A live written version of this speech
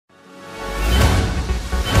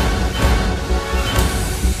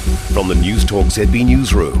From the Newstalk ZB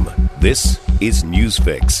Newsroom, this is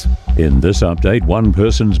Newsfix. In this update, one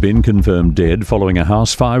person's been confirmed dead following a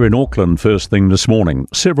house fire in Auckland first thing this morning.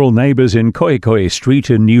 Several neighbours in Koikoe Street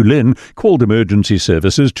in New Lynn called emergency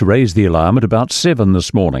services to raise the alarm at about 7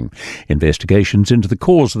 this morning. Investigations into the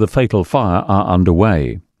cause of the fatal fire are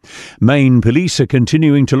underway. Maine police are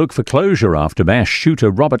continuing to look for closure after mass shooter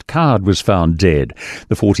Robert Card was found dead.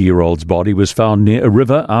 The 40-year-old's body was found near a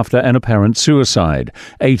river after an apparent suicide.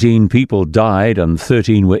 18 people died and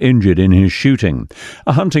 13 were injured in his shooting.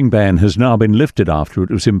 A hunting ban has now been lifted after it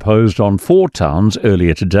was imposed on 4 towns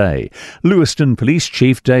earlier today. Lewiston Police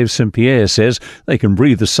Chief Dave St. Pierre says they can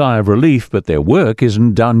breathe a sigh of relief, but their work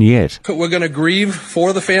isn't done yet. We're going to grieve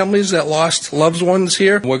for the families that lost loved ones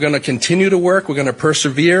here. We're going to continue to work. We're going to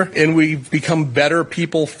persevere. And we've become better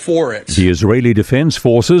people for it. The Israeli Defense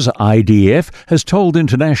Forces, IDF, has told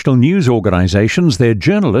international news organizations their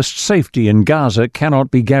journalists' safety in Gaza cannot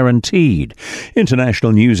be guaranteed.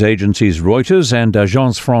 International news agencies Reuters and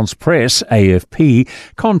Agence France Presse, AFP,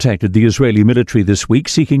 contacted the Israeli military this week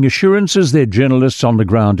seeking assurances their journalists on the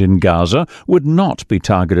ground in Gaza would not be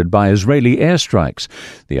targeted by Israeli airstrikes.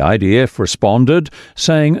 The IDF responded,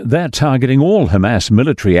 saying they're targeting all Hamas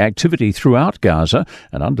military activity throughout Gaza,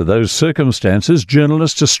 and under those circumstances,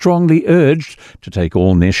 journalists are strongly urged to take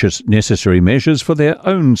all necessary measures for their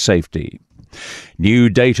own safety. New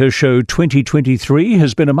data show 2023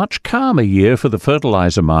 has been a much calmer year for the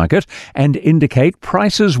fertiliser market and indicate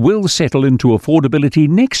prices will settle into affordability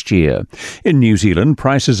next year. In New Zealand,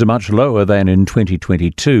 prices are much lower than in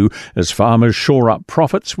 2022 as farmers shore up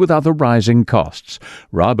profits with other rising costs.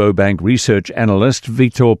 Rabobank research analyst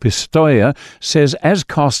Vitor Pistoia says as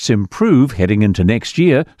costs improve heading into next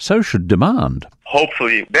year, so should demand.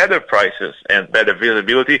 Hopefully better prices and better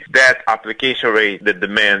visibility, that application rate, the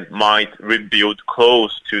demand might rebuild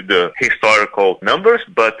close to the historical numbers,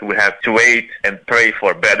 but we have to wait and pray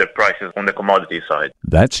for better prices on the commodity side.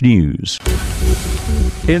 That's news.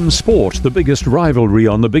 In sport, the biggest rivalry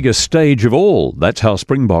on the biggest stage of all. That's how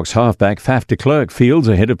Springboks halfback Faf de Klerk feels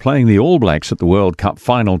ahead of playing the All Blacks at the World Cup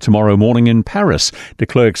final tomorrow morning in Paris. De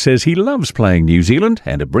Klerk says he loves playing New Zealand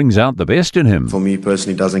and it brings out the best in him. For me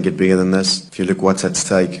personally, it doesn't get bigger than this. If you look what's at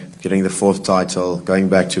stake, getting the 4th title, going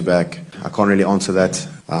back to back, I can't really answer that.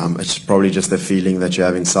 It's probably just the feeling that you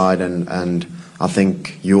have inside, and I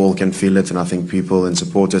think you all can feel it, and I think people and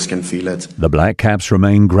supporters can feel it. The Black Caps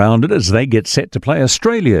remain grounded as they get set to play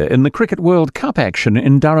Australia in the Cricket World Cup action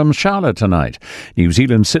in Dharamshala tonight. New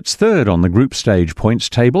Zealand sits 3rd on the group stage points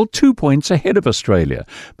table, 2 points ahead of Australia.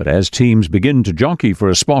 But as teams begin to jockey for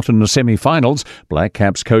a spot in the semi-finals, Black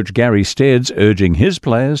Caps coach Gary Stead's urging his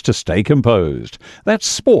players to stay composed. That's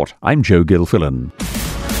sport. I'm Joe Gilfillan.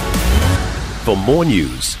 For more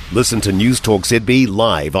news, listen to Newstalk ZB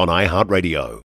live on iHeartRadio.